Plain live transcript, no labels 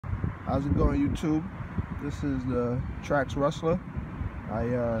How's it going, YouTube? This is the Traxxas rustler. I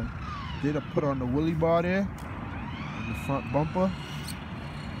did a put on the wheelie bar there in the front bumper.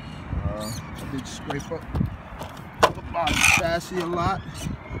 I did scrape up the bottom chassis a lot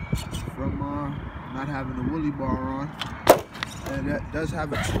from not having the wheelie bar on. And that does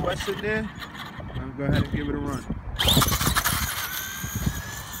have a 2S in there. I'll go ahead and give it a run.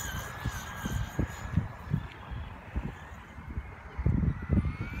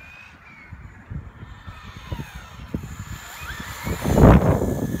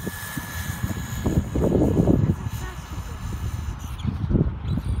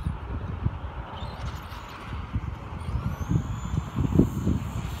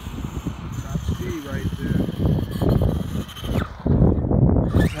 Right there.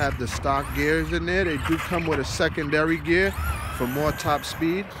 Have the stock gears in there. They do come with a secondary gear for more top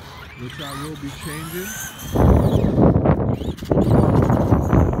speed, which I will be changing.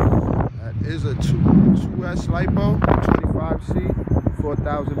 That is a 2S LiPo, 25C,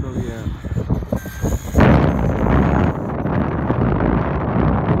 4,000 milliamps.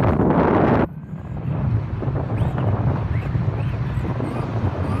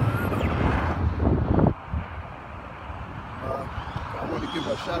 I want to give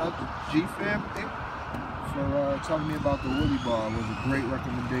a shout out to G-Fam for telling me about the wheelie bar. It was a great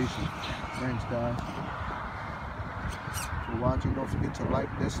recommendation. Thanks, guys, for watching. Don't forget to like,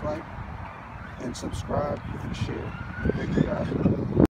 dislike, and subscribe and share. Thanks, guys.